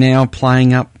injury now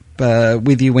playing up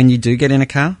with you when you do get in a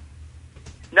car?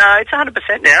 No, it's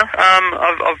 100% now.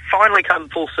 I've finally come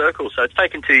full circle, so it's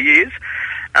taken 2 years,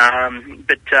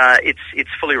 but it's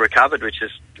fully recovered, which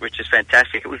is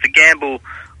fantastic. It was the gamble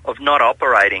of not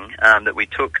operating that we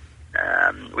took,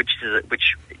 which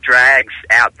drags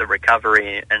out the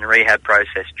recovery and rehab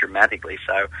process dramatically.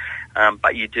 So,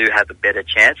 but you do have a better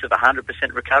chance of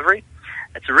 100% recovery.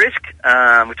 It's a risk.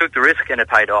 We took the risk and it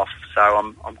paid off. So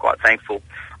I'm quite thankful.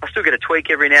 I still get a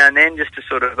tweak every now and then just to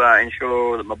sort of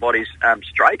ensure that my body's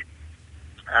straight.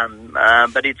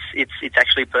 But it's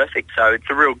actually perfect. So it's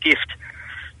a real gift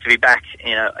to be back,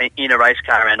 in a race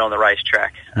car and on the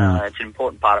racetrack. It's an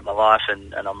important part of my life,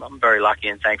 and I'm very lucky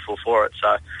and thankful for it.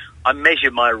 So I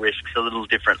measure my risks a little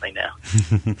differently now.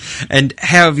 And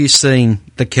how have you seen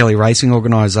the Kelly Racing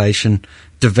organisation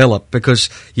develop? Because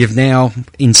you've now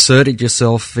inserted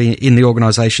yourself in the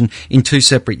organisation in 2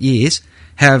 separate years.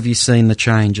 How have you seen the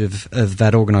change of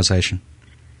that organisation?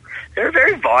 They're a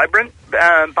very vibrant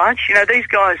bunch. These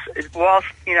guys, whilst,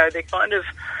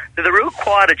 they're the real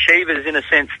quiet achievers in a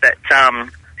sense that,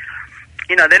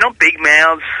 they're not big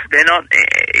mouths, they're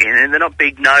not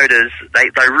big noters.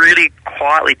 They really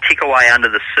quietly tick away under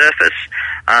the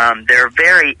surface. They're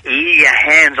very eager,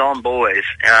 hands-on boys.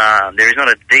 There is not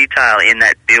a detail in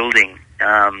that building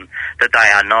that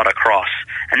they are not across,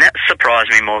 and that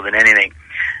surprised me more than anything.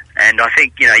 And I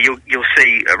think you'll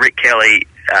see Rick Kelly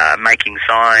making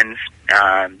signs,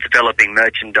 developing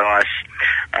merchandise,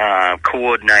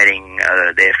 coordinating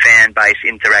their fan base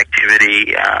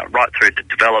interactivity right through the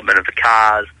development of the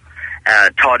cars.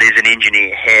 Todd is an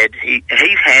engineer head.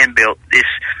 He's hand-built this.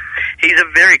 He's a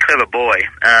very clever boy.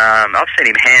 I've seen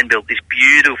him hand-built this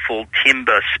beautiful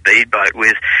timber speedboat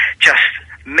with just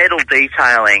metal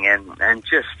detailing and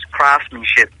just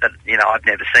craftsmanship that I've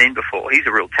never seen before. He's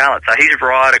a real talent. So he's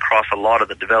right across a lot of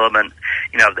the development,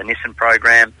 of the Nissan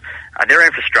program. Their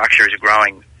infrastructure is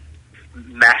growing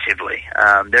massively.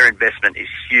 Their investment is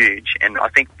huge, and I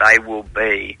think they will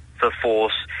be the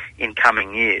force in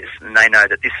coming years. And they know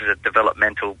that this is a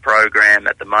developmental program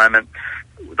at the moment.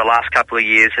 The last couple of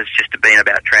years has just been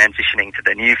about transitioning to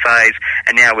the new phase,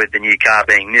 and now with the new car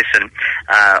being Nissan,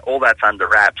 all that's under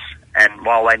wraps. And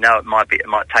while they know it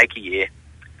might take a year,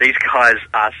 these guys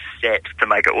are set to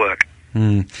make it work.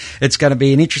 It's going to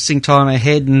be an interesting time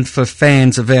ahead, and for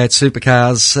fans of V8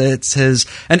 supercars, it has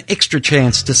an extra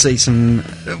chance to see some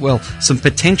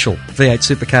potential V8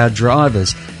 supercar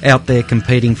drivers out there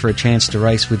competing for a chance to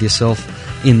race with yourself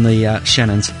in the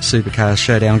Shannon's Supercar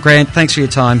Showdown. Grant, thanks for your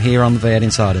time here on the V8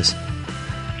 Insiders.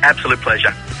 Absolute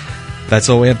pleasure. That's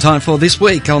all we have time for this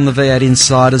week on the V8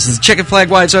 Insiders. As the checkered flag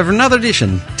waves over another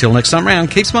edition. Till next time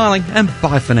round, keep smiling and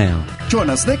bye for now. Join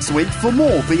us next week for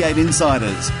more V8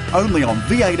 Insiders, only on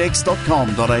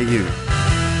v8x.com.au.